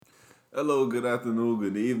Hello, good afternoon,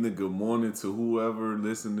 good evening, good morning to whoever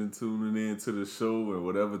tuning in to the show at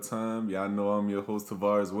whatever time. Y'all know I'm your host,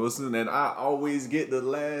 Tavares Wilson, and I always get the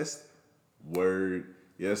last word.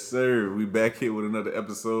 Yes, sir. We back here with another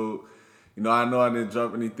episode. I know I didn't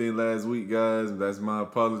drop anything last week, guys. That's my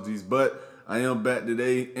apologies, but I am back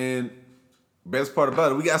today, and best part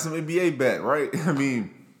about it, we got some NBA back, right? The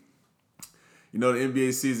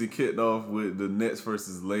NBA season kicked off with the Nets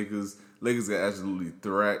versus Lakers. Lakers got absolutely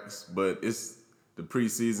thrashed, but it's the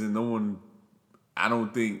preseason. I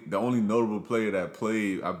don't think the only notable player that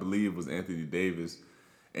played, I believe, was Anthony Davis,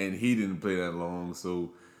 and he didn't play that long.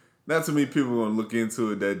 So, not too many people are gonna look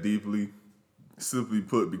into it that deeply. Simply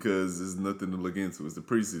put, because there's nothing to look into. It's the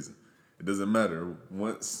preseason. It doesn't matter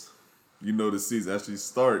once the season actually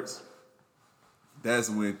starts. That's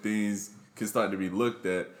when things can start to be looked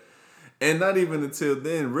at. And not even until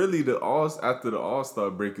then, really, after the All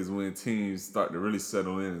Star break is when teams start to really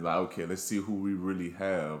settle in. And like, okay, let's see who we really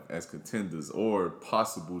have as contenders or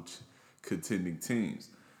possible contending teams.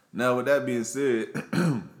 Now, with that being said,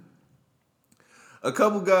 a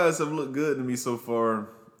couple guys have looked good to me so far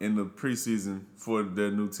in the preseason for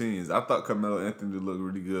their new teams. I thought Carmelo Anthony looked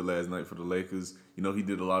really good last night for the Lakers. He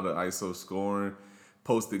did a lot of ISO scoring,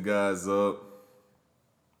 posted guys up.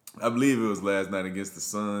 I believe it was last night against the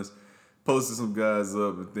Suns. Posted some guys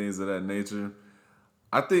up and things of that nature.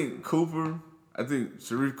 I think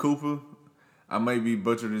Sharif Cooper, I might be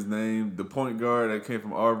butchering his name, the point guard that came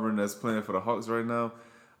from Auburn that's playing for the Hawks right now.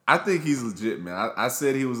 I think he's legit, man. I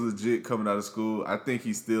said he was legit coming out of school. I think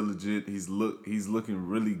he's still legit. He's looking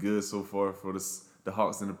really good so far for the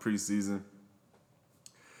Hawks in the preseason.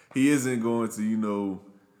 He isn't going to,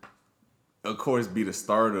 of course, be the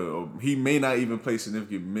starter. Or he may not even play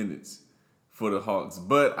significant minutes for the Hawks.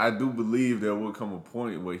 But I do believe there will come a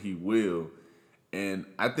point where he will. And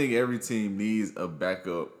I think every team needs a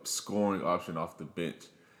backup scoring option off the bench.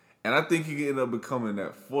 And I think he can end up becoming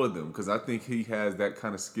that for them because I think he has that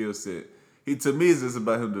kind of skill set. To me, it's just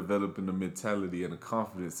about him developing the mentality and the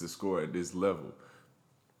confidence to score at this level.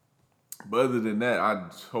 But other than that, I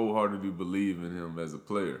wholeheartedly believe in him as a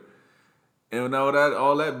player. And now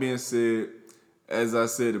all that being said, as I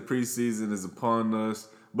said, the preseason is upon us.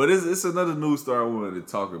 But it's another news story I wanted to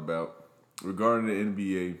talk about regarding the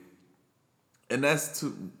NBA. And has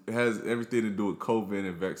everything to do with COVID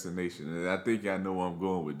and vaccination. And I think I know where I'm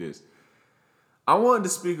going with this. I wanted to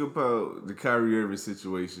speak about the Kyrie Irving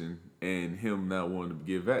situation and him not wanting to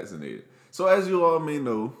get vaccinated. So as you all may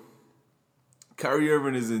know, Kyrie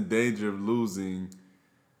Irving is in danger of losing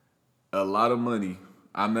a lot of money.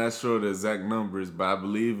 I'm not sure the exact numbers, but I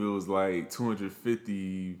believe it was like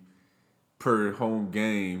 250 per home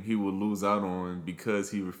game he will lose out on because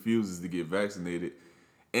he refuses to get vaccinated.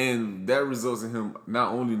 And that results in him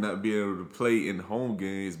not only not being able to play in home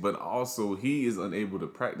games, but also he is unable to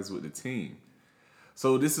practice with the team.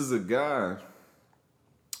 So this is a guy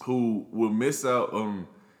who will miss out on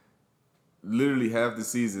literally half the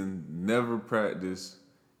season, never practice,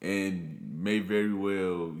 and may very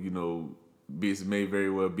well, may very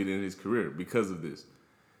well be in his career because of this.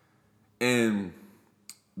 And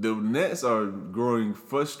the Nets are growing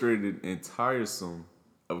frustrated and tiresome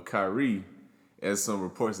of Kyrie, as some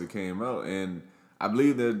reports that came out, and I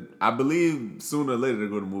believe sooner or later they're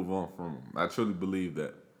going to move on from him. I truly believe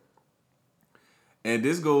that. And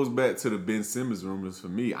this goes back to the Ben Simmons rumors for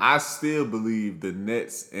me. I still believe the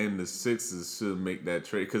Nets and the Sixers should make that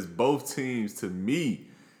trade because both teams, to me,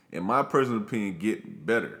 in my personal opinion, get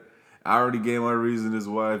better. I already gave my reason as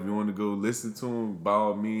why. If you want to go listen to them, by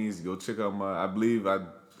all means, go check out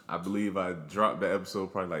I believe I dropped that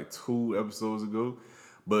episode probably like 2 episodes ago.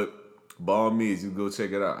 But by all means, you go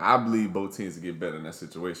check it out. I believe both teams will get better in that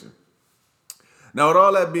situation. Now, with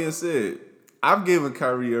all that being said, I've given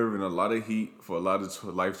Kyrie Irving a lot of heat for a lot of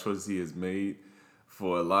life choices he has made,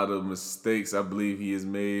 for a lot of mistakes I believe he has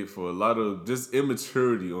made, for a lot of just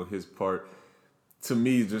immaturity on his part. To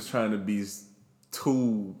me, just trying to be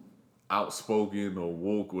too outspoken or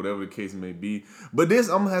woke, whatever the case may be. But this,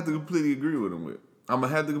 I'm going to have to completely agree with him with. I'm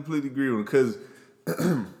going to have to completely agree with him because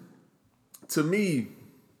to me,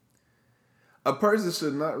 a person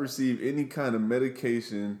should not receive any kind of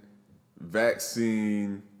medication,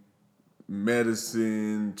 vaccine,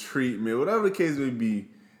 medicine, treatment, whatever the case may be,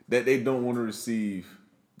 that they don't want to receive.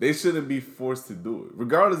 They shouldn't be forced to do it,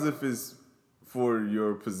 regardless if it's for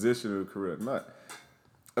your position or career or not.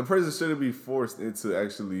 A person shouldn't be forced into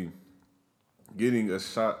actually getting a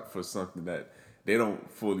shot for something that they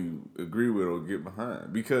don't fully agree with or get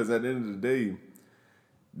behind. Because at the end of the day,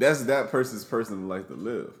 that's that person's personal life to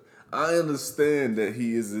live. I understand that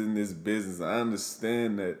he is in this business. I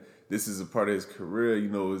understand that this is a part of his career.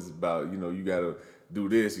 It's about, you got to do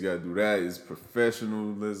this, you got to do that. It's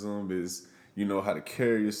professionalism. It's, how to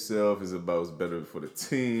carry yourself. It's about what's better for the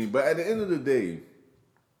team. But at the end of the day,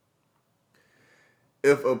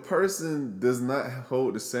 if a person does not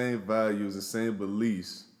hold the same values, the same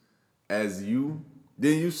beliefs as you,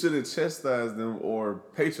 then you shouldn't chastise them or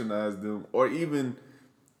patronize them or even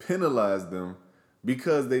penalize them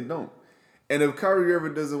because they don't. And if Kyrie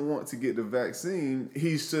Irving doesn't want to get the vaccine,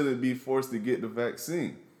 he shouldn't be forced to get the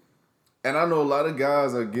vaccine. And I know a lot of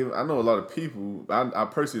guys are giving, I know a lot of people, I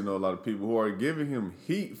personally know a lot of people who are giving him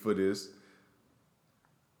heat for this.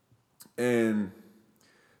 And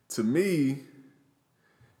to me,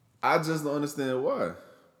 I just don't understand why.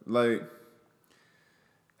 Like,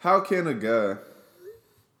 how can a guy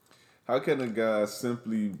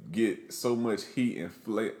simply get so much heat and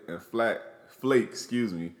flake,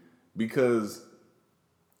 because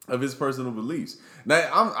of his personal beliefs?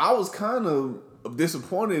 Now, I was kind of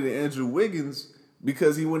disappointed in Andrew Wiggins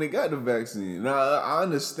because he went and got the vaccine. Now, I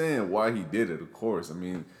understand why he did it, of course. I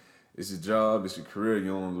mean, it's your job, it's your career, you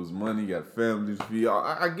don't lose money, you got family to feed.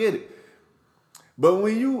 I get it. But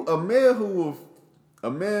when you, a man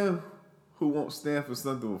who won't stand for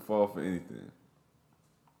something will fall for anything.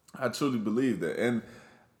 I truly believe that. And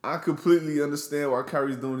I completely understand why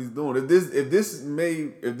Kyrie's doing what he's doing. If this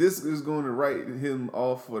is going to write him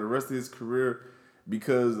off for the rest of his career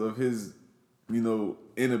because of his,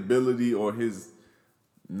 inability or his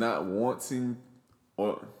not wanting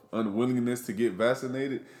or unwillingness to get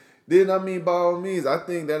vaccinated, then by all means, I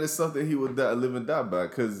think that is something he would live and die by.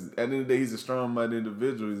 Because at the end of the day, he's a strong-minded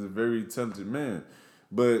individual. He's a very talented man.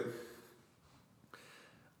 But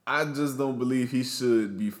I just don't believe he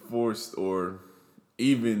should be forced or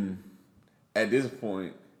even at this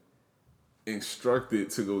point instructed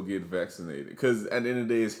to go get vaccinated. Because at the end of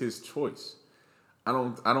the day, it's his choice. I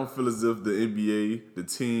don't feel as if the NBA, the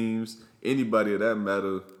teams, anybody of that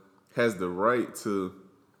matter has the right to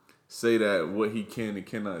say that what he can and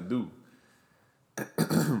cannot do.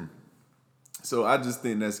 So I just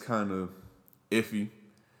think that's kind of iffy.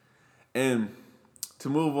 And to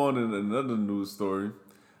move on to another news story,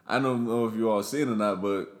 I don't know if you all seen it or not,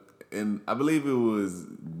 but I believe it was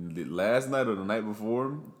last night or the night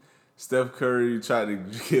before, Steph Curry tried to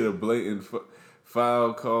get a blatant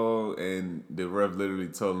foul call, and the ref literally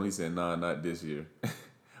told him, he said, "Nah, not this year."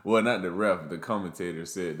 Well, not the ref, the commentator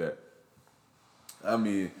said that.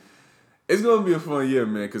 It's going to be a fun year,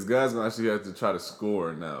 man, because guys going to actually have to try to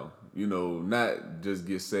score now. Not just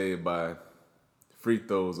get saved by free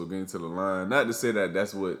throws or getting to the line. Not to say that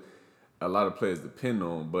that's what a lot of players depend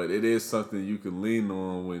on, but it is something you can lean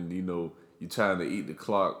on when, you're trying to eat the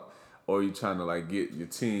clock or you're trying to, get your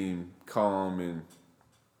team calm and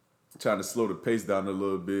trying to slow the pace down a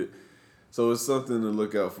little bit. So it's something to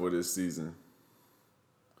look out for this season.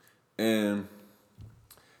 And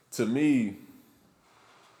to me,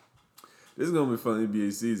 this is going to be a fun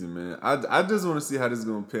NBA season, man. I just want to see how this is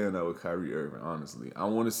going to pan out with Kyrie Irving, honestly. I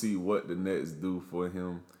want to see what the Nets do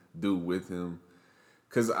with him.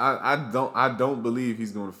 Because I don't believe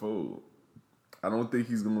he's going to fold. I don't think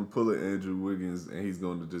he's going to pull an Andrew Wiggins and he's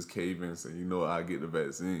going to just cave in and say, I get the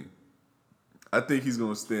vaccine. I think he's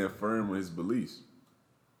going to stand firm with his beliefs.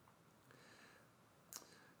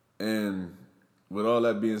 And with all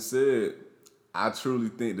that being said, I truly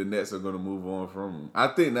think the Nets are going to move on from him. I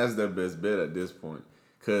think that's their best bet at this point.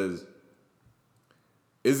 Because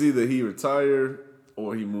it's either he retires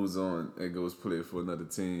or he moves on and goes play for another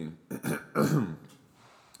team.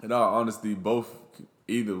 In all honesty,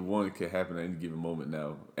 either one can happen at any given moment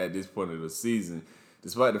now at this point of the season.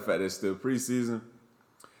 Despite the fact that it's still preseason,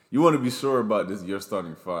 you want to be sure about your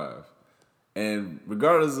starting five. And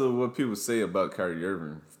regardless of what people say about Kyrie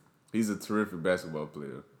Irving, he's a terrific basketball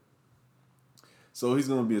player. So he's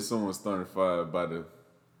going to be someone's starting five by the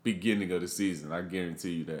beginning of the season. I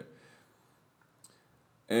guarantee you that.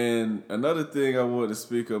 And another thing I want to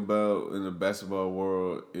speak about in the basketball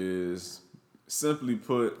world is, simply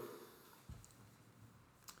put,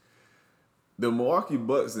 the Milwaukee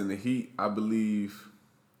Bucks and the Heat, I believe,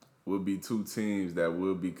 will be two teams that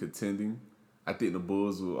will be contending. I think the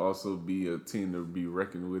Bulls will also be a team to be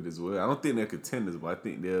reckoned with as well. I don't think they're contenders, but I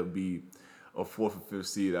think they'll be a 4th or 5th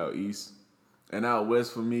seed out east. And out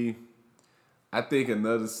west, for me, I think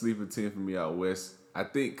another sleeper team for me out west, I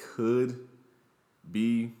think could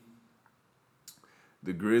be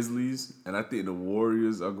the Grizzlies. And I think the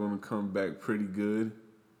Warriors are going to come back pretty good.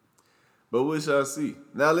 But we shall see.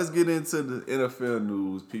 Now let's get into the NFL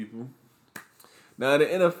news, people. Now the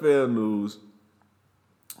NFL news,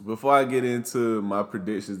 before I get into my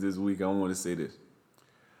predictions this week, I want to say this.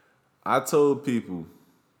 I told people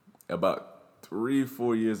about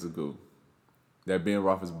 3-4 years ago that Ben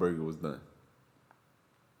Roethlisberger was done.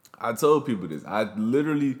 I told people this. I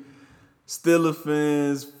literally, Steelers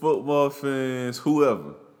fans, football fans,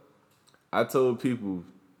 whoever, I told people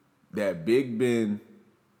that Big Ben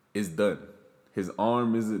is done. His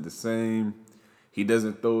arm isn't the same. He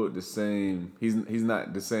doesn't throw it the same. He's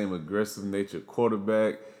not the same aggressive nature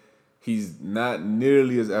quarterback. He's not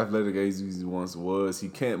nearly as athletic as he once was. He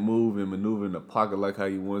can't move and maneuver in the pocket like how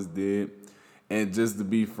he once did. And just to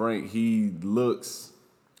be frank, he looks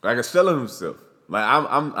like a shell of himself. Like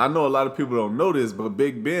I know a lot of people don't know this, but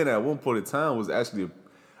Big Ben at one point in time was actually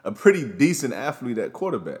a pretty decent athlete at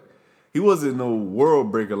quarterback. He wasn't no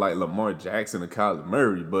world breaker like Lamar Jackson or Kyler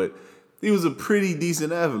Murray, but he was a pretty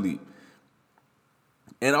decent athlete.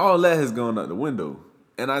 And all that has gone out the window.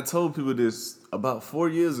 And I told people this about 4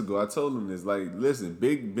 years ago. I told them this, like, listen,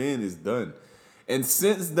 Big Ben is done. And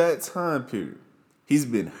since that time period, he's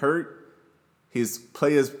been hurt. His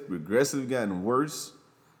play has progressively gotten worse.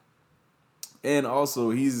 And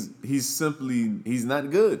also, he's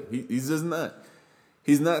not good. He's just not.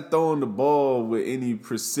 He's not throwing the ball with any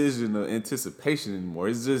precision or anticipation anymore.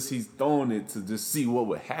 It's just he's throwing it to just see what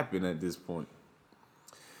would happen at this point.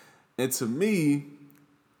 And to me,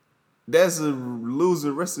 that's a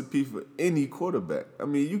losing recipe for any quarterback. I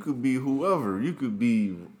mean, you could be whoever. You could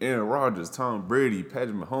be Aaron Rodgers, Tom Brady,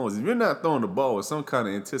 Patrick Mahomes. If you're not throwing the ball with some kind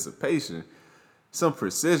of anticipation, some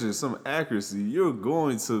precision, some accuracy, you're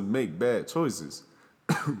going to make bad choices.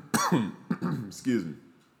 Excuse me.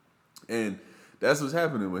 And that's what's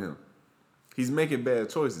happening with him. He's making bad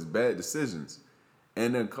choices, bad decisions.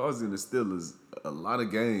 And they're causing the Steelers a lot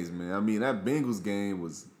of games, man. I mean, that Bengals game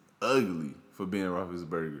was ugly for Ben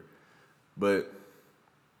Roethlisberger. But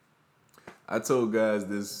I told guys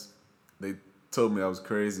this. They told me I was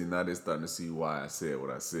crazy. Now they're starting to see why I said what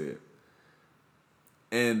I said.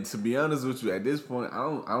 And to be honest with you, at this point,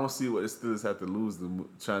 I don't see what the Steelers have to lose them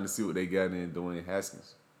trying to see what they got in Dwayne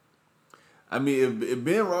Haskins. I mean, if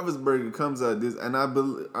Ben Roethlisberger comes out this, and I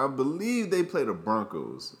believe they play the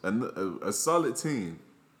Broncos, a solid team,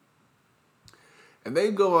 and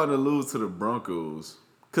they go out and lose to the Broncos,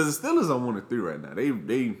 because the Steelers are 1-3 right now.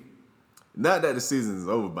 They not that the season is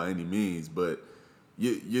over by any means, but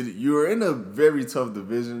you're in a very tough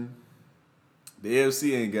division. The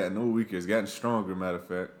AFC ain't got no weaker; it's gotten stronger. Matter of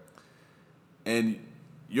fact, and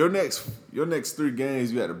your next 3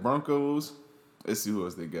 games, you got the Broncos. Let's see who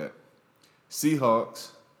else they got.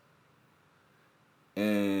 Seahawks,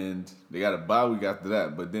 and they got a bye week after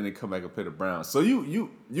that, but then they come back and play the Browns. So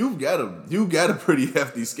you've got a pretty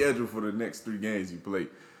hefty schedule for the next 3 games you play.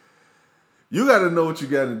 You got to know what you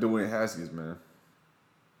got in Dwayne Haskins, man,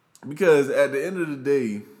 because at the end of the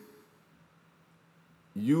day,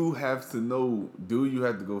 you have to know: do you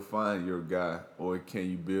have to go find your guy, or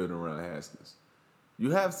can you build around Haskins?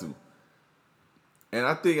 You have to. And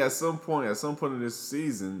I think at some point in this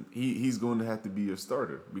season, he's going to have to be your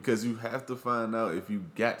starter, because you have to find out if you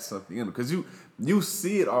got something in him. Because you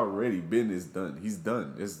see it already. Ben is done. He's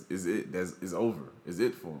done. It's over. It's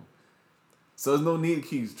it for him. So there's no need to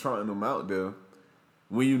keep trotting him out there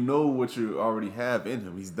when you know what you already have in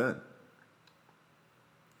him. He's done.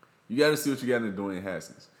 You got to see what you got in Dwayne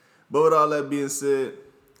Haskins. But with all that being said,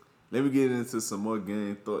 let me get into some more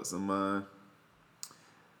game thoughts of mine.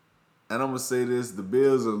 And I'm going to say this, the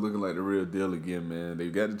Bills are looking like the real deal again, man.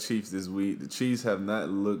 They've got the Chiefs this week. The Chiefs have not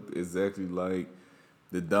looked exactly like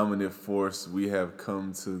the dominant force we have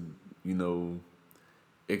come to,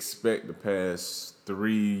 expect the past 4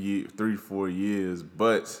 years.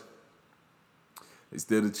 But it's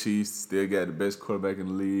still the Chiefs, still got the best quarterback in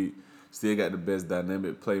the league, still got the best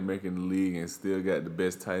dynamic playmaker in the league, and still got the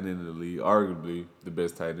best tight end in the league, arguably the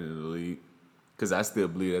best tight end in the league, because I still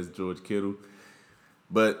believe that's George Kittle.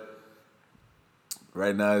 But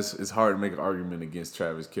right now, it's hard to make an argument against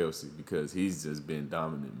Travis Kelce, because he's just been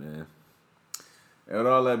dominant, man. And with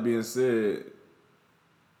all that being said,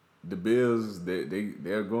 the Bills,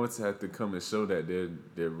 they're going to have to come and show that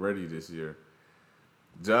they're ready this year.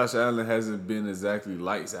 Josh Allen hasn't been exactly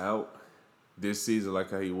lights out this season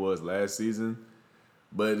like how he was last season,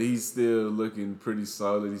 but he's still looking pretty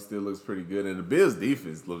solid. He still looks pretty good, and the Bills'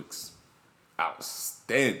 defense looks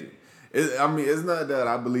outstanding. It's not that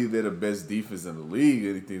I believe they're the best defense in the league or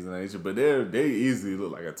anything of that nature, but they easily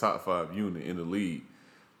look like a top 5 unit in the league.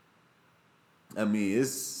 I mean,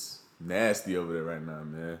 it's nasty over there right now,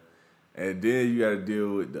 man. And then you got to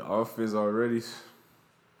deal with the offense already.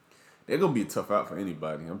 They're going to be a tough out for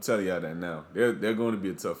anybody. I'm telling y'all that now. They're going to be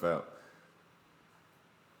a tough out.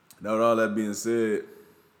 Now, with all that being said,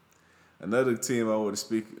 another team I want to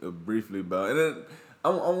speak briefly about, and then I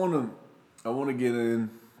want to get in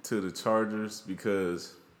to the Chargers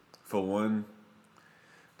because, for one,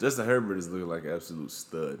 Justin Herbert is looking like an absolute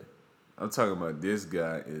stud. I'm talking about this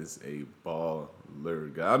guy is a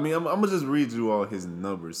baller guy. I mean, I'm going to just read you all his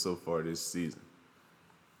numbers so far this season.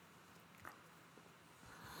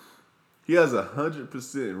 He has a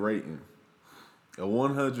 100% rating, a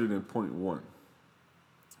 100.1,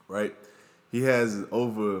 right? He has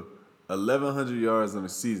over 1,100 yards on the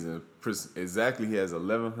season. Exactly, he has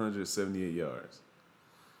 1,178 yards.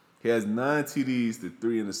 He has 9 TDs to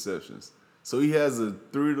 3 interceptions. So he has a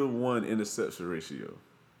 3-to-1 interception ratio.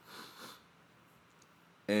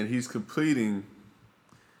 And he's completing,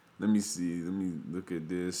 let me look at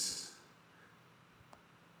this.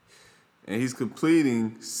 And he's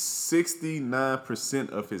completing 69%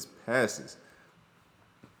 of his passes.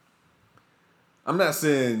 I'm not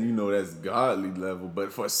saying, that's godly level,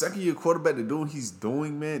 but for a second-year quarterback to do what he's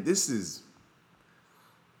doing, man, this is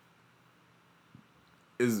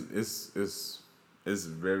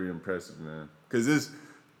very impressive, man. Because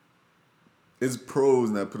it's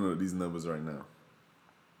pros not putting up these numbers right now.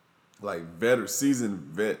 Like seasoned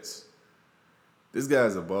vets. This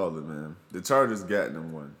guy's a baller, man. The Chargers got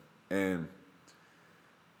them one. And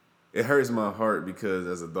it hurts my heart because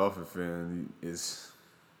as a Dolphin fan, you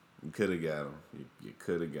could have got him. You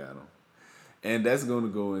could have got him. And that's going to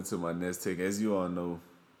go into my next take. As you all know,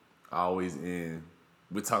 I always end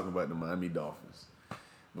with talking about the Miami Dolphins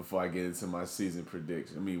before I get into my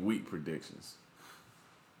week predictions.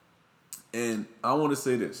 And I want to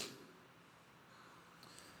say this.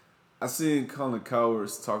 I seen Colin Cowherd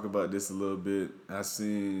talk about this a little bit. I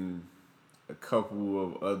seen a couple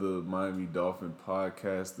of other Miami Dolphin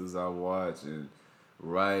podcasters I watch and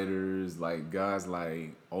writers, like guys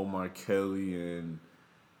like Omar Kelly and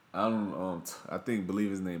I believe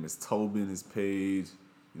his name is Tobin, his page,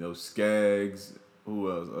 Skaggs,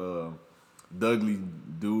 who else? Dudley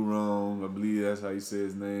Durong, I believe that's how you say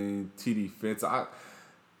his name. TD Fence.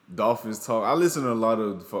 Dolphins talk. I listen to a lot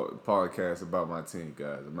of podcasts about my team,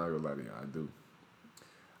 guys. I'm not gonna lie to you, I do.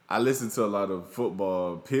 I listen to a lot of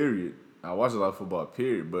football, period. I watch a lot of football,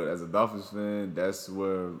 period. But as a Dolphins fan, that's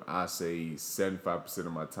where I say 75%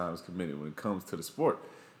 of my time is committed when it comes to the sport.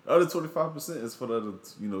 The other 25% is for the other,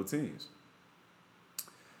 teams.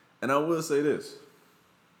 And I will say this.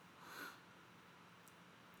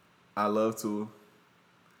 I love Tua.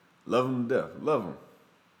 Love him to death. Love him.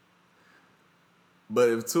 But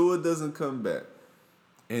if Tua doesn't come back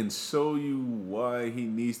and show you why he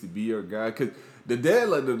needs to be your guy, because the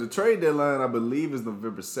deadline, the trade deadline, I believe, is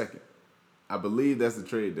November 2nd. I believe that's the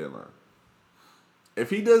trade deadline. If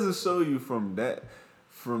he doesn't show you from the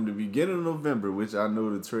beginning of November, which I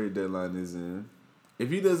know the trade deadline is in, if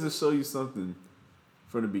he doesn't show you something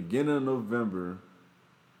from the beginning of November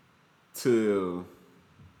from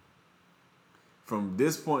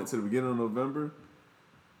this point to the beginning of November,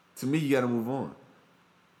 to me, you got to move on.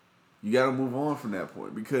 You got to move on from that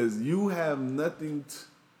point because you have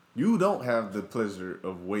you don't have the pleasure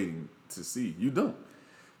of waiting to see. You don't.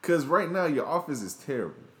 Because right now, your offense is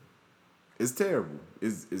terrible. It's terrible.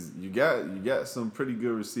 You got some pretty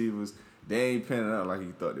good receivers. They ain't panning out like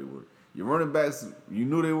you thought they were. Your running backs, you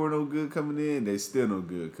knew they were no good coming in. They still no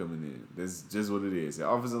good coming in. That's just what it is. The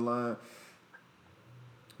offensive line,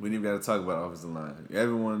 we ain't even got to talk about the offensive line.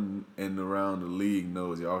 Everyone in around the league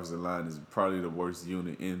knows the offensive line is probably the worst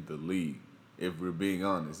unit in the league. If we're being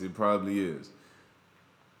honest, it probably is.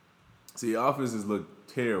 See, the offenses look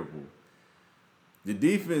terrible. The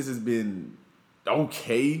defense has been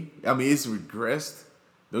okay. I mean, it's regressed.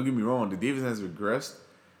 Don't get me wrong. The defense has regressed,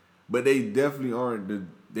 but they definitely aren't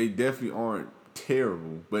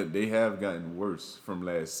terrible. But they have gotten worse from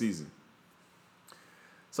last season.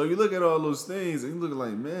 So you look at all those things and you look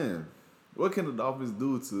like, man, what can the Dolphins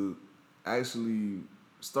do to actually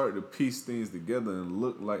start to piece things together and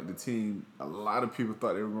look like the team a lot of people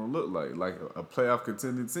thought they were going to look like a playoff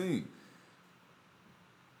contending team?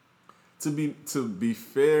 To be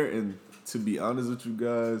fair and to be honest with you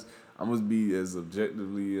guys, I'm going to be as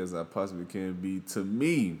objectively as I possibly can be. To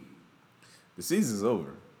me, the season's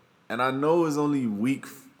over. And I know it's only week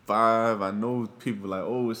 5. I know people are like,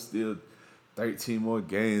 oh, it's still 13 more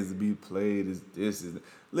games to be played.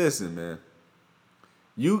 Listen, man.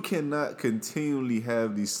 You cannot continually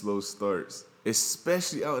have these slow starts,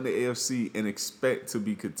 especially out in the AFC, and expect to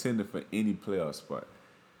be contender for any playoff spot.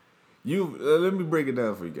 Let me break it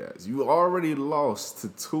down for you guys. You already lost to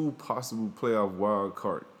 2 possible playoff wild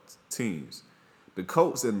card teams, the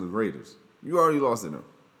Colts and the Raiders. You already lost to them.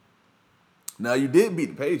 Now, you did beat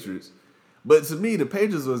the Patriots, but to me, the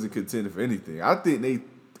Patriots wasn't contender for anything. I think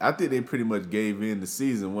they pretty much gave in the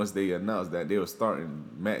season once they announced that they were starting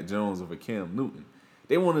Mac Jones over Cam Newton.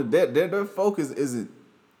 They want to their focus isn't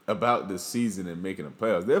about the season and making the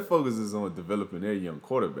playoffs. Their focus is on developing their young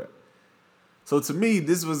quarterback. So to me,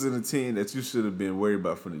 this wasn't a team that you should have been worried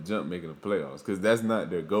about from the jump making the playoffs because that's not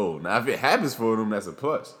their goal. Now, if it happens for them, that's a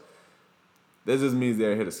plus. That just means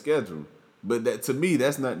they're ahead of schedule. But that to me,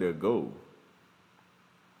 that's not their goal.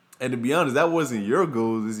 And to be honest, that wasn't your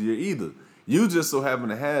goal this year either. You just so happened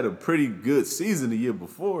to have a pretty good season the year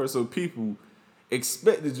before, so people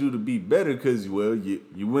expected you to be better because, well,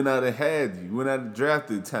 you went out and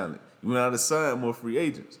drafted talent. You went out and signed more free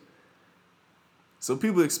agents. So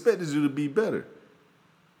people expected you to be better.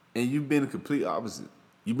 And you've been the complete opposite.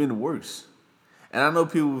 You've been the worst. And I know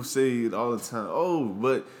people say it all the time, oh,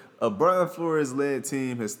 but a Brian Flores-led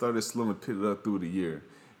team has started slowing it up through the year.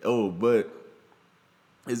 Oh, but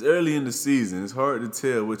it's early in the season. It's hard to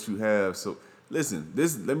tell what you have. So listen,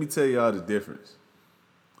 let me tell y'all the difference.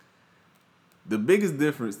 The biggest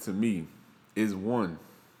difference to me is one,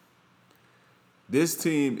 this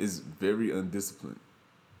team is very undisciplined.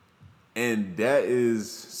 And that is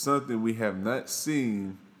something we have not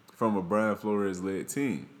seen from a Brian Flores-led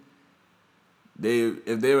team.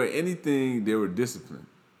 If they were anything, they were disciplined.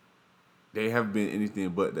 They haven't been anything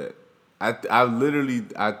but that. I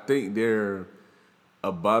think they're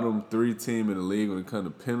a bottom 3 team in the league when it comes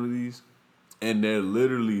to penalties, and they're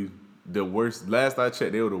literally the worst. Last I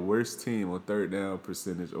checked, they were the worst team on third down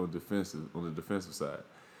percentage on the defensive side.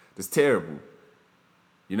 That's terrible.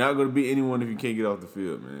 You're not going to beat anyone if you can't get off the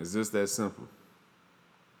field, man. It's just that simple.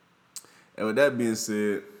 And with that being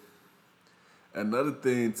said, another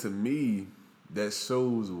thing to me that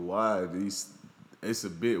shows why it's a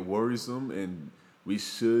bit worrisome and we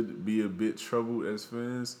should be a bit troubled as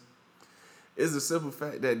fans is the simple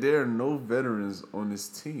fact that there are no veterans on this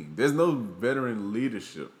team. There's no veteran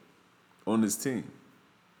leadership on this team.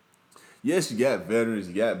 Yes, you got veterans.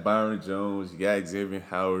 You got Byron Jones. You got Xavier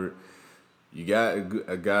Howard. You got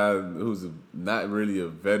a guy who's not really a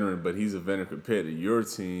veteran, but he's a veteran compared to your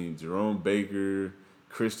team, Jerome Baker,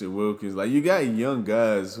 Christian Wilkins. Like, you got young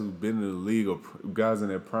guys who've been in the league, or guys in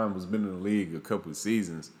their prime who's been in the league a couple of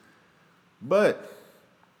seasons. But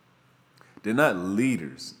they're not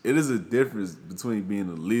leaders. It is a difference between being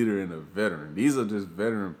a leader and a veteran. These are just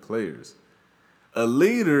veteran players. A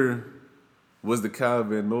leader was the Kyle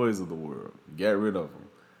Van Noys of the world. Got rid of him.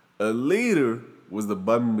 A leader was the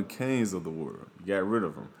Bobby McCains of the world. Got rid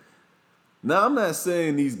of them. Now, I'm not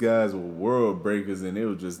saying these guys were world breakers and they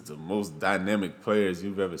were just the most dynamic players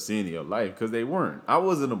you've ever seen in your life, because they weren't. I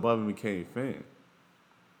wasn't a Bobby McCain fan.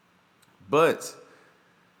 But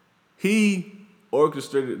he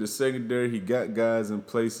orchestrated the secondary. He got guys in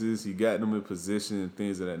places. He got them in position and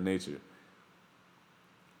things of that nature.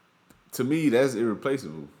 To me, that's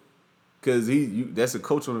irreplaceable. Because that's a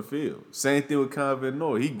coach on the field. Same thing with Kyle Van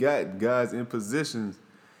Noy. He got guys in positions.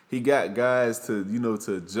 He got guys to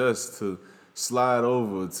adjust, to slide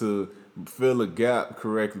over, to fill a gap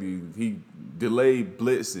correctly. He delayed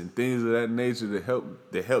blitz and things of that nature to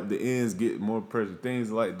help the ends get more pressure,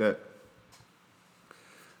 things like that.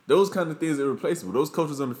 Those kind of things are irreplaceable. Those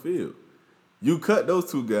coaches on the field. You cut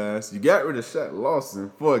those two guys. You got rid of Shaq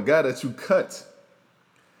Lawson for a guy that you cut.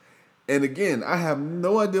 And again, I have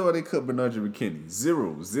no idea why they cut Bernard McKinney.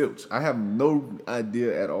 Zero, zilch. I have no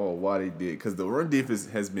idea at all why they did, because the run defense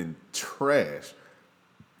has been trash.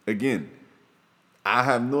 Again, I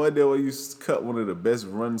have no idea why you cut one of the best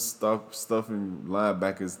run stuffing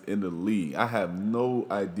linebackers in the league. I have no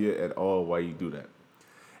idea at all why you do that.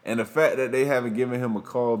 And the fact that they haven't given him a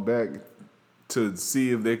call back to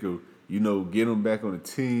see if they could, get him back on the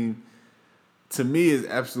team, to me, is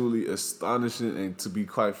absolutely astonishing. And to be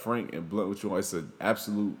quite frank and blunt with you, it's an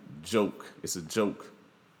absolute joke. It's a joke.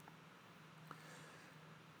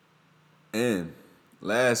 And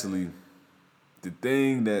lastly, the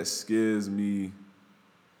thing that scares me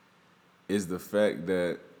is the fact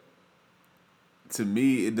that, to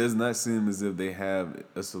me, it does not seem as if they have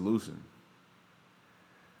a solution.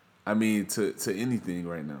 I mean, to anything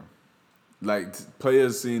right now. Like,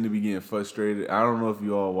 players seem to be getting frustrated. I don't know if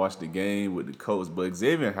you all watched the game with the Colts, but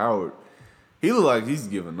Xavier Howard, he look like he's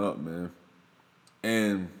giving up, man.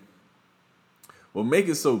 And what makes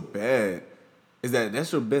it so bad is that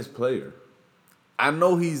that's your best player. I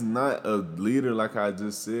know he's not a leader like I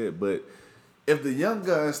just said, but if the young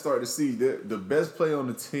guys start to see the best player on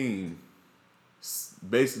the team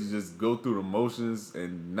basically just go through the motions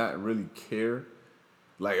and not really care,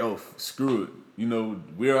 like, oh, screw it.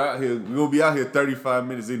 We're out here. We're going to be out here 35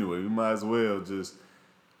 minutes anyway. We might as well just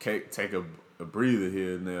take a breather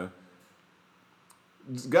here and there.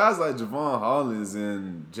 Guys like Javon Hollins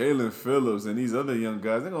and Jalen Phillips and these other young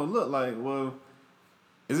guys, they're going to look like, well,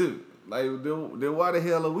 is it Like, then why the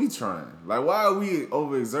hell are we trying? Like, why are we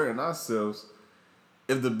overexerting ourselves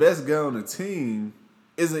if the best guy on the team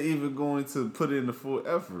isn't even going to put in the full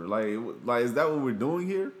effort? Like is that what we're doing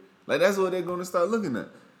here? Like, that's what they're going to start looking at.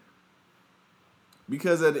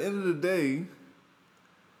 Because at the end of the day,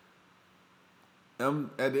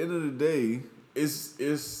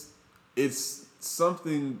 it's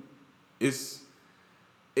something it's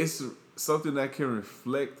something that can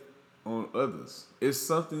reflect on others. It's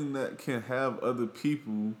something that can have other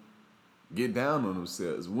people get down on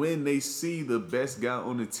themselves when they see the best guy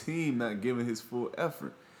on the team not giving his full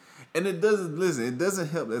effort. And it doesn't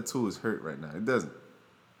help that Tua is hurt right now. It doesn't.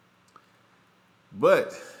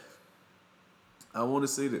 But I want to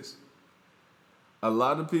say this. A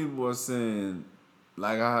lot of people are saying,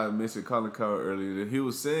 like I had mentioned Colin Cowherd earlier, that he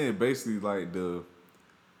was saying basically like the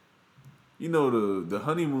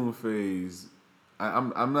honeymoon phase.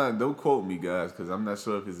 I'm not, don't quote me guys, because I'm not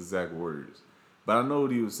sure of his exact words. But I know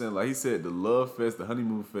what he was saying. Like he said, the love fest, the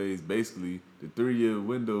honeymoon phase, basically the 3-year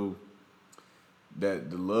window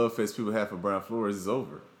that the love fest people have for Brian Flores is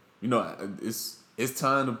over. You know, it's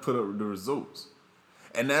time to put up the results.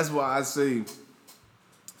 And that's why I say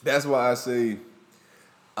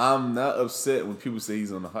I'm not upset when people say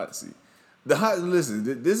he's on the hot seat.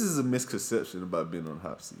 Listen, this is a misconception about being on the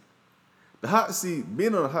hot seat.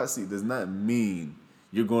 Being on the hot seat does not mean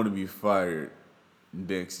you're going to be fired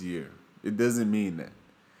next year. It doesn't mean that.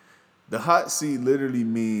 The hot seat literally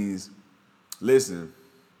means, listen,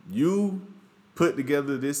 you put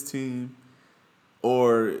together this team,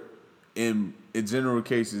 or in general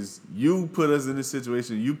cases, you put us in this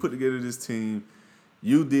situation, you put together this team,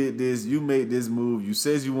 you did this, you made this move, you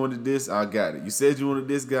said you wanted this, I got it. You said you wanted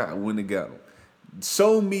this guy, I went and got him.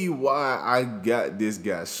 Show me why I got this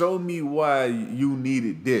guy. Show me why you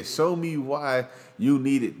needed this. Show me why you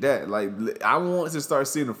needed that. Like, I want to start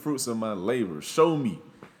seeing the fruits of my labor. Show me.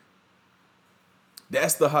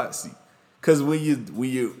 That's the hot seat. Because when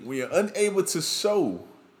you're unable to show,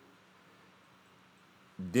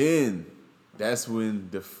 then that's when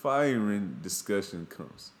the firing discussion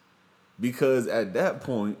comes. Because at that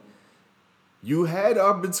point, you had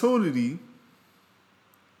opportunity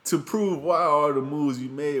to prove why all the moves you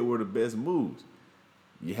made were the best moves.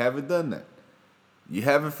 You haven't done that. You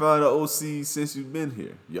haven't found an OC since you've been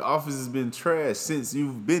here. Your offense has been trash since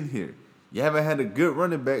you've been here. You haven't had a good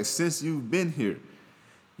running back since you've been here.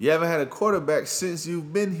 You haven't had a quarterback since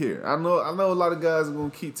you've been here. I know a lot of guys are going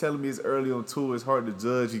to keep telling me it's early on tour, it's hard to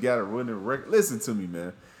judge, you got a winning record. Listen to me,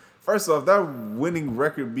 man. First off, that winning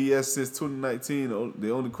record BS since 2019, the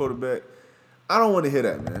only quarterback, I don't want to hear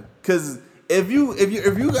that, man. Because if you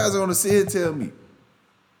guys are going to sit here and tell me,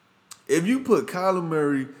 if you put Kyler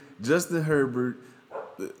Murray, Justin Herbert,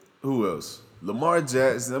 who else? Lamar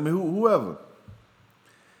Jackson, I mean, whoever.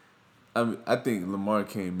 I think Lamar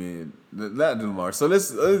came in, not Lamar. So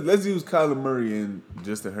let's use Kyler Murray and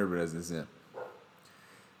Justin Herbert as an example.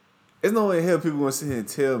 There's no way in hell people going to sit here and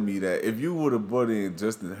tell me that if you would have brought in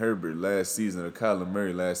Justin Herbert last season or Kyler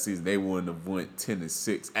Murray last season, they wouldn't have went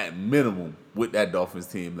 10-6 at minimum with that Dolphins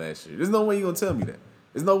team last year. There's no way you're going to tell me that.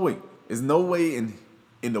 There's no way. There's no way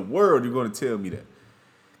in the world you're going to tell me that.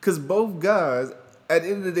 Because both guys, at the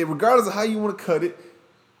end of the day, regardless of how you want to cut it,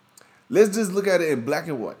 let's just look at it in black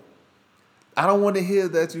and white. I don't want to hear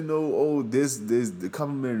that, this the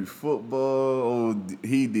complimentary football,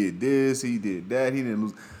 he did this, he did that, he didn't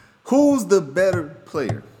lose. Who's the better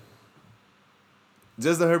player?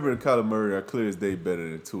 Justin Herbert and Kyler Murray are clear as day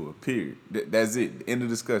better than Tua, period. That's it. End of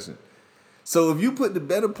discussion. So if you put the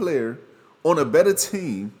better player on a better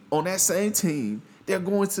team, on that same team, they're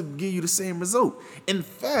going to give you the same result. In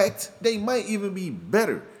fact, they might even be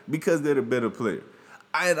better because they're the better player.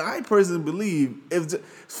 And I personally believe,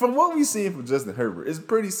 from what we've seen from Justin Herbert, it's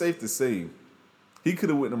pretty safe to say he could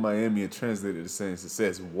have went to Miami and translated the same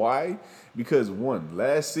success. Why? Because, one,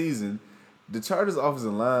 last season, the Chargers'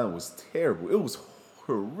 offensive line was terrible. It was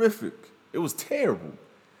horrific. It was terrible.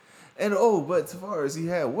 And, but Tavares, he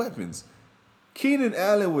had weapons. Keenan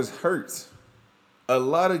Allen was hurt a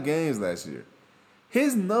lot of games last year.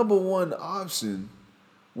 His number one option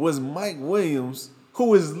was Mike Williams,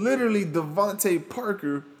 who is literally Devontae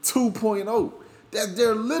Parker 2.0. That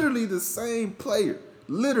they're literally the same player.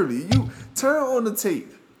 Literally. You turn on the tape,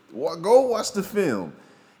 go watch the film,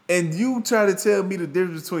 and you try to tell me the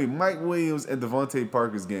difference between Mike Williams and Devontae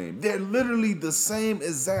Parker's game. They're literally the same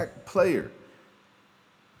exact player.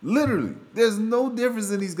 Literally. There's no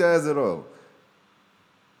difference in these guys at all.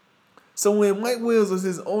 So when Mike Williams was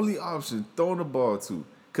his only option throwing the ball to,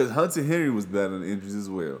 because Hunter Henry was battling injuries as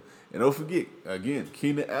well. And don't forget, again,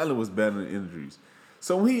 Keenan Allen was battling injuries.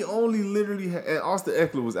 So he only literally had, and Austin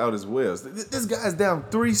Eckler was out as well. So this guy's down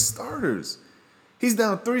 3 starters. He's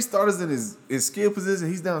down 3 starters in his skill position.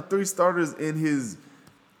 He's down 3 starters in his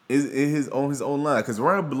on his own line because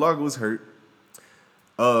Ryan Bulaga was hurt.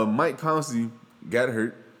 Mike Pouncey got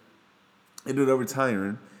hurt, ended up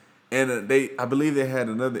retiring, and I believe they had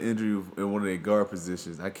another injury in one of their guard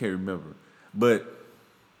positions. I can't remember, but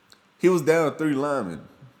he was down 3 linemen.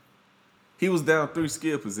 He was down 3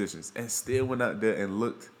 skill positions and still went out there and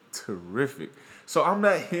looked terrific. So I'm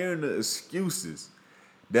not hearing the excuses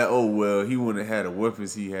that, oh, well, he wouldn't have had the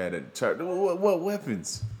weapons he had at the chart. What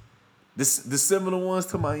weapons? The similar ones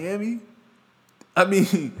to Miami? I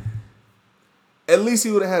mean, at least he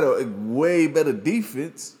would have had a way better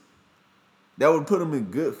defense. That would put him in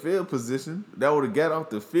good field position. That would have got off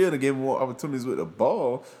the field and gave him more opportunities with the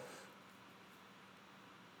ball.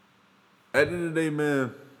 At the end of the day,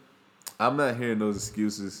 man, I'm not hearing those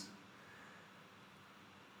excuses.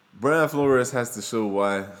 Brian Flores has to show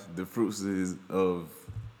why the fruits of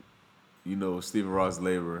Stephen Ross'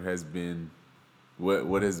 labor has been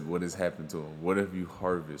what has happened to him. What have you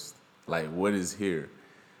harvested? Like, what is here?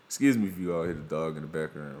 Excuse me if you all hear the dog in the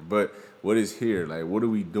background, but what is here? Like, what are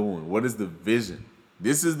we doing? What is the vision?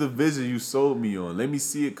 This is the vision you sold me on. Let me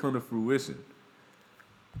see it come to fruition.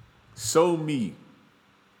 Show me.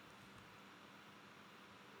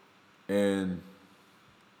 And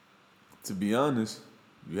to be honest,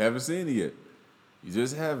 you haven't seen it yet. You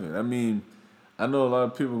just haven't. I mean, I know a lot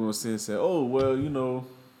of people are going to sit and say, oh, well,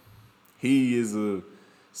 he is a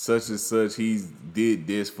such and such. He did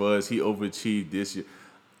this for us. He overachieved this year.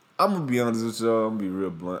 I'm going to be honest with y'all. I'm going to be real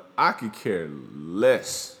blunt. I could care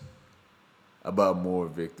less about more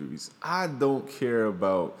victories. I don't care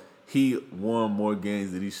about he won more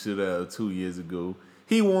games than he should have 2 years ago.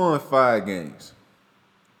 He won 5 games.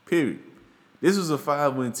 Period. This was a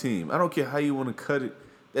 5-win team. I don't care how you want to cut it.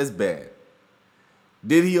 That's bad.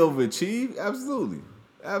 Did he overachieve? Absolutely.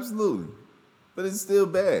 Absolutely. But it's still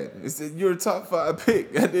bad. You're a top 5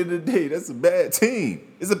 pick. At the end of the day, that's a bad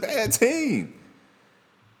team. It's a bad team.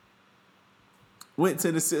 Went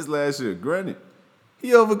 10-6 last year. Granted,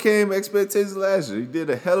 he overcame expectations last year. He did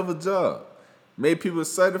a hell of a job. Made people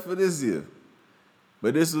excited for this year.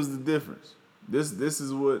 But this was the difference. This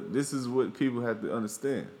is what people have to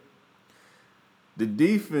understand. The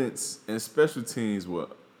defense and special teams were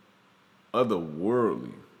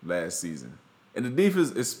otherworldly last season. And the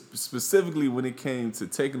defense is specifically when it came to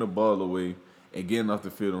taking the ball away and getting off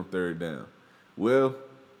the field on 3rd down. Well,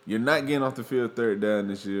 you're not getting off the field 3rd down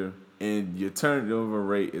this year, and your turnover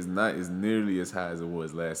rate is not as nearly as high as it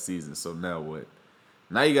was last season. So now what?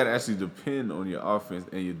 Now you got to actually depend on your offense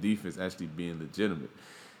and your defense actually being legitimate.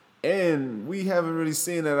 And we haven't really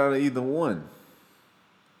seen that out of either one.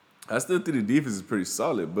 I still think the defense is pretty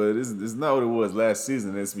solid, but it's not what it was last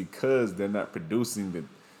season. It's because they're not producing the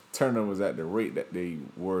turnovers at the rate that they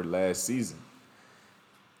were last season.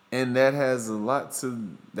 And that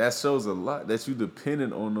shows a lot that you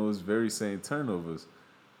depended on those very same turnovers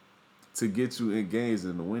to get you in games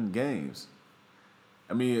and to win games.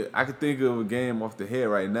 I mean, I could think of a game off the head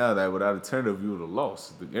right now that without a turnover you would have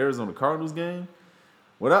lost. The Arizona Cardinals game,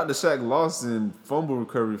 without the Shaq Lawson fumble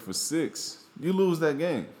recovery for 6, you lose that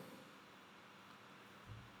game.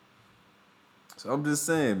 So I'm just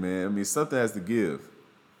saying, man, I mean, something has to give.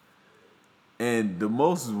 And the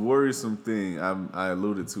most worrisome thing I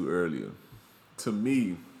alluded to earlier, to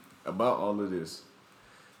me, about all of this,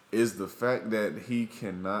 is the fact that he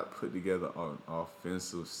cannot put together an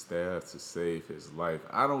offensive staff to save his life.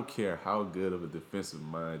 I don't care how good of a defensive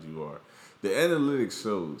mind you are. The analytics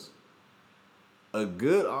shows a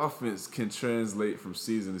good offense can translate from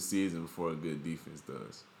season to season before a good defense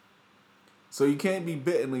does. So you can't be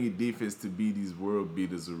betting on your defense to be these world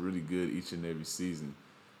beaters who are really good each and every season.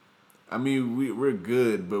 I mean, we're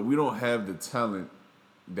good, but we don't have the talent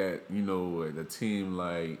that, a team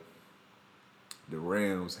like the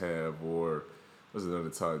Rams have, or what's another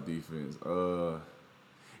top defense?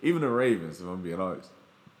 Even the Ravens, if I'm being honest.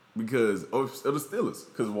 Because of the Steelers.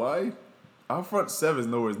 Because why? Our front 7 is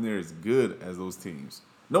nowhere near as good as those teams.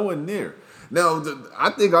 Nowhere near. Now, I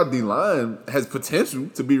think our D-line has potential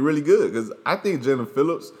to be really good because I think Jalen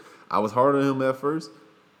Phillips, I was hard on him at first,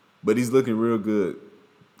 but he's looking real good.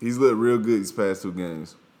 He's looked real good these past 2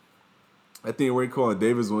 games. I think Raekwon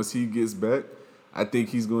Davis, once he gets back, I think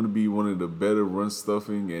he's going to be one of the better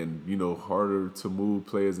run-stuffing and, harder-to-move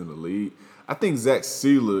players in the league. I think Zach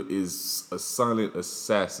Sealer is a silent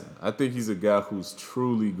assassin. I think he's a guy who's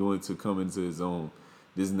truly going to come into his own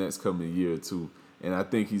this next coming year or 2. And I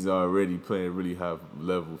think he's already playing really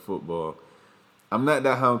high-level football. I'm not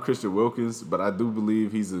that high on Christian Wilkins, but I do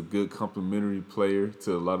believe he's a good complementary player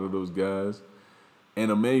to a lot of those guys.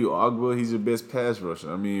 And Emmanuel Ogba, he's your best pass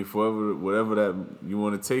rusher. I mean, forever, whatever that you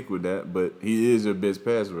want to take with that, but he is your best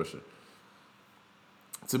pass rusher.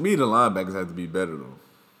 To me, the linebackers have to be better though.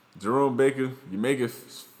 Jerome Baker, you make it,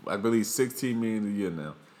 I believe, $16 million a year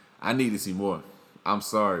now. I need to see more. I'm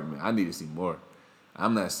sorry, man. I need to see more.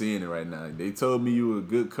 I'm not seeing it right now. They told me you were a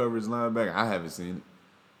good coverage linebacker. I haven't seen it.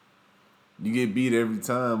 You get beat every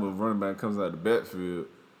time a running back comes out the backfield.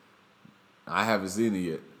 I haven't seen it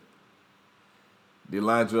yet. They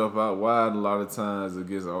lined you up out wide a lot of times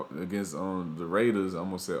against the Raiders. I'm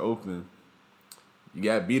gonna say Oakland. You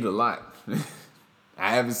got beat a lot. I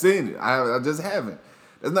haven't seen it. I just haven't.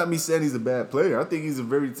 That's not me saying he's a bad player. I think he's a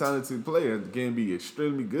very talented player and can be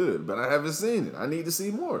extremely good, but I haven't seen it. I need to see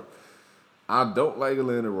more. I don't like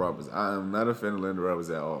Orlando Roberts. I am not a fan of Orlando Roberts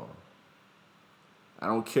at all. I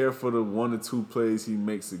don't care for the 1 or 2 plays he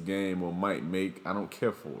makes a game or might make. I don't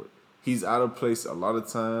care for it. He's out of place a lot of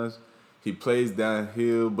times. He plays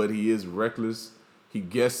downhill, but he is reckless. He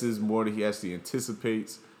guesses more than he actually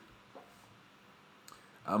anticipates.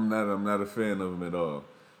 I'm not a fan of him at all.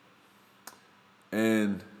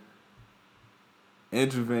 And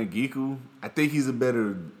Andrew Van Ginkel, I think he's a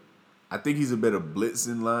better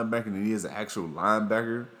blitzing linebacker than he is an actual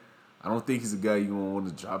linebacker. I don't think he's a guy you don't want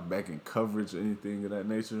to drop back in coverage or anything of that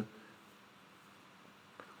nature.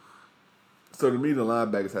 So to me, the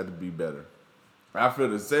linebackers had to be better. I feel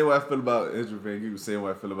the same way I feel about Andrew Van Ginkel, same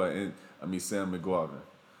way I feel about Sam McGuavin.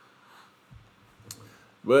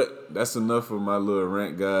 But that's enough of my little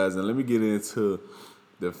rant, guys. And let me get into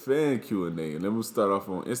the fan Q&A. And then we'll start off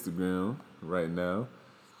on Instagram right now,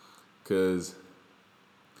 because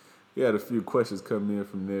we had a few questions come in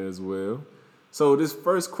from there as well. So this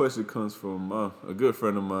first question comes from a good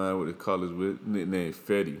friend of mine with a college with, nicknamed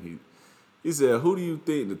Fetty. He said, who do you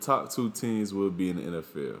think the top 2 teams will be in the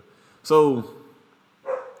NFL? So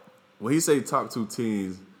when he say top 2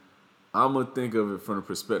 teams, I'm going to think of it from the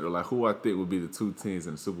perspective like who I think will be the 2 teams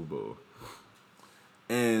in the Super Bowl.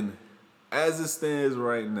 And as it stands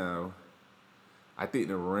right now, I think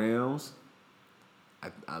the Rams,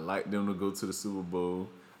 I like them to go to the Super Bowl.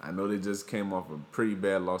 I know they just came off a pretty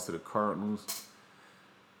bad loss to the Cardinals.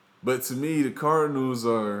 But to me, the Cardinals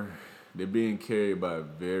they're being carried by a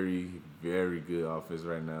very, very good offense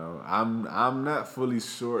right now. I'm not fully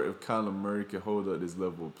sure if Kyler Murray can hold up this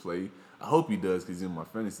level of play. I hope he does because he's in my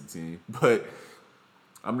fantasy team. But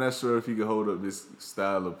I'm not sure if he can hold up this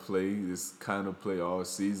style of play, this kind of play all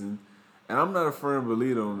season. And I'm not a firm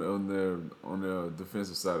believer on their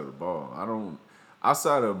defensive side of the ball.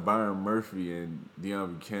 Outside of Byron Murphy and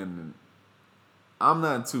Deion Buchanan, I'm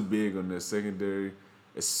not too big on their secondary,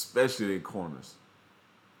 especially their corners.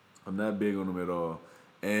 I'm not big on them at all.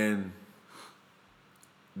 And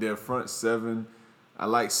their front 7, I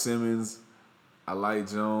like Simmons, I like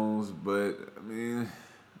Jones, but, I mean,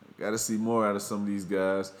 got to see more out of some of these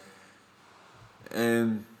guys.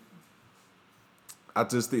 And I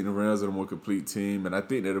just think the Rams are the more complete team, and I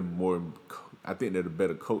think they're the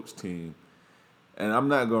better coach team. And I'm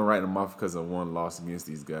not going to write them off because of one loss against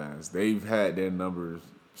these guys. They've had their numbers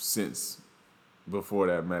since before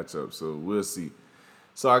that matchup, so we'll see.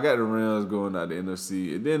 So I got the Rams going out the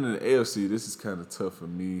NFC. And then in the AFC, this is kind of tough for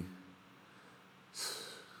me.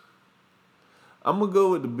 I'm going to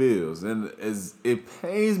go with the Bills. And as it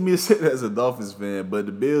pains me to say that as a Dolphins fan, but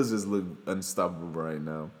the Bills just look unstoppable right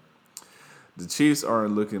now. The Chiefs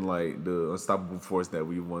aren't looking like the unstoppable force that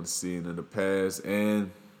we once seen in the past.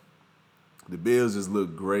 And the Bills just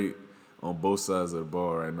look great on both sides of the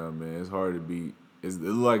ball right now, man. It's hard to beat. It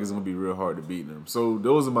looks like it's going to be real hard to beat them. So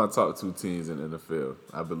those are my top 2 teams in the NFL,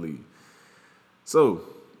 I believe. So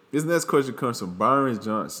this next question comes from Byron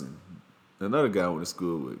Johnson, another guy I went to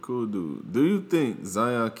school with. Cool dude. Do you think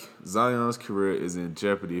Zion's career is in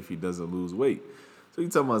jeopardy if he doesn't lose weight? So you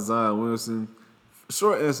talking about Zion Williamson?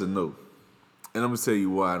 Short answer, no. And I'm going to tell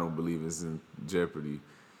you why I don't believe it's in jeopardy.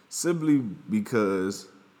 Simply because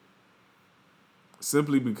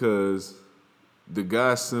the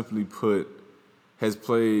guy has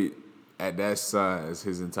played at that size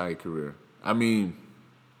his entire career. I mean,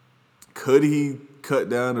 could he cut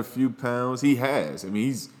down a few pounds? He has. I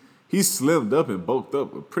mean, he's slimmed up and bulked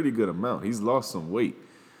up a pretty good amount. He's lost some weight.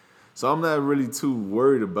 So I'm not really too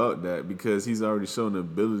worried about that because he's already shown the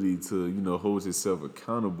ability to, hold himself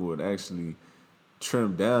accountable and actually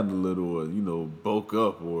trim down a little or, bulk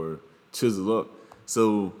up or chisel up.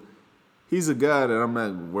 So he's a guy that I'm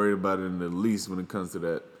not worried about in the least when it comes to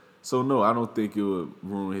that. So, no, I don't think it would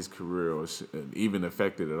ruin his career or even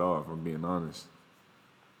affect it at all, if I'm being honest.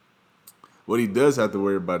 What he does have to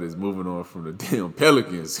worry about is moving on from the damn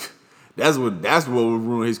Pelicans. That's what will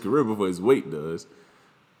ruin his career before his weight does.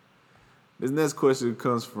 This next question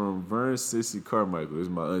comes from Vern Sissy Carmichael. This is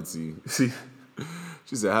my auntie.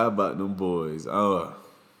 She said, "How about them boys?" Auntie,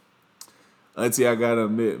 I gotta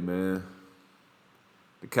admit, man,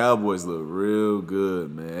 the Cowboys look real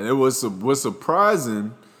good, man. It was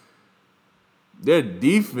surprising. Their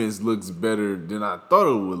defense looks better than I thought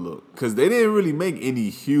it would look, because they didn't really make any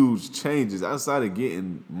huge changes outside of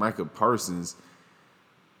getting Micah Parsons.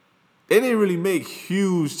 They didn't really make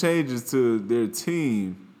huge changes to their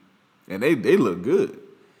team, and they look good.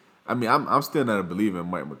 I mean, I'm still not a believer in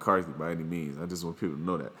Mike McCarthy by any means. I just want people to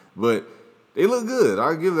know that. But they look good.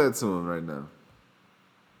 I'll give that to them right now.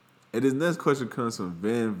 And this next question comes from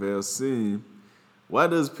Van Velsin. Why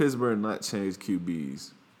does Pittsburgh not change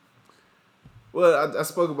QBs? Well, I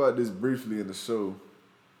spoke about this briefly in the show.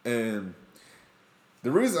 And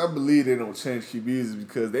the reason I believe they don't change QBs is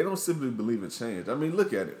because they don't simply believe in change. I mean,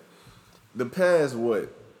 look at it. The past, I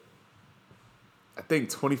think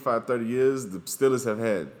 25, 30 years, the Steelers have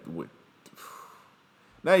had,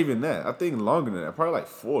 not even that. I think longer than that, probably like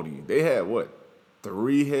 40. They had,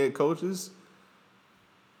 3 head coaches?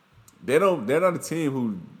 They're not a team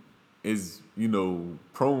who is,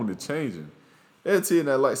 prone to changing. They're a team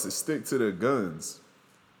that likes to stick to their guns.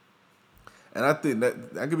 And I think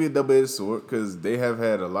that could be a double-edged sword because they have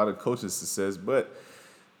had a lot of coaching success, but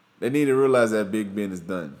they need to realize that Big Ben is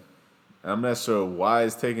done. I'm not sure why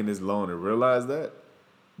it's taking this long to realize that,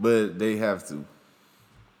 but they have to.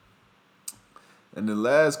 And the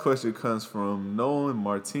last question comes from Nolan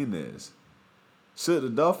Martinez. Should the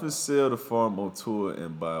Dolphins sell the farm on tour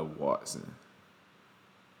and buy Watson?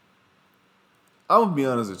 I'm going to be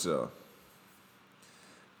honest with y'all.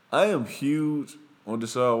 I am huge on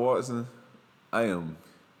Deshaun Watson. I'm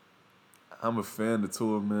a fan of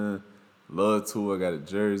Tua, man. Love Tua. I got a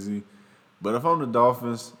jersey. But if I'm the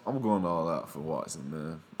Dolphins, I'm going all out for Watson,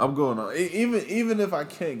 man. I'm going on. Even if I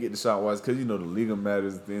can't get Deshaun Watson, because, the legal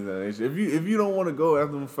matters and things of that nature. If you don't want to go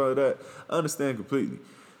after him for that, I understand completely.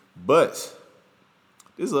 But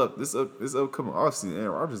this upcoming offseason,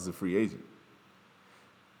 Aaron Rodgers is a free agent.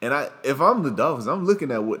 And if I'm the Dolphins, I'm looking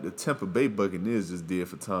at what the Tampa Bay Buccaneers just did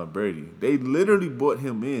for Tom Brady. They literally brought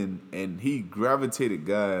him in, and he gravitated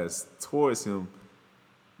guys towards him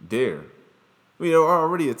there. I mean, they're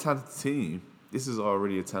already a talented team. This is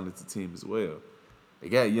already a talented team as well. They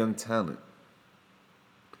got young talent.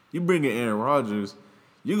 You bring in Aaron Rodgers,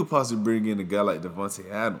 you could possibly bring in a guy like Devontae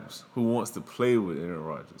Adams who wants to play with Aaron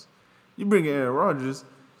Rodgers. You bring in Aaron Rodgers,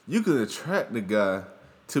 you can attract the guy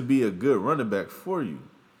to be a good running back for you.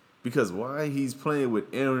 Because why he's playing with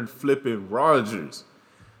Aaron flipping Rodgers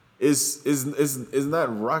is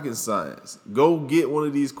not rocket science. Go get one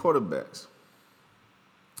of these quarterbacks.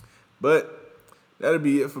 But that'll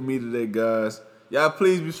be it for me today, guys. Y'all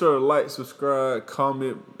please be sure to like, subscribe,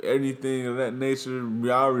 comment, anything of that nature.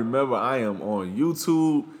 Y'all remember I am on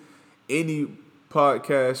YouTube. Any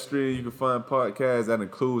podcast stream you can find podcasts. That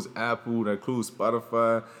includes Apple, that includes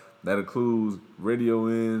Spotify, that includes Radio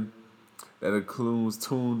In, that includes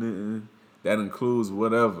TuneIn, that includes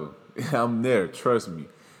whatever. I'm there, trust me.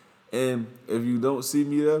 And if you don't see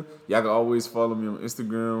me there, y'all can always follow me on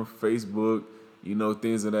Instagram, Facebook,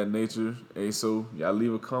 things of that nature. Hey, so y'all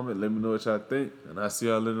leave a comment, let me know what y'all think, and I'll see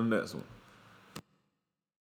y'all in the next one.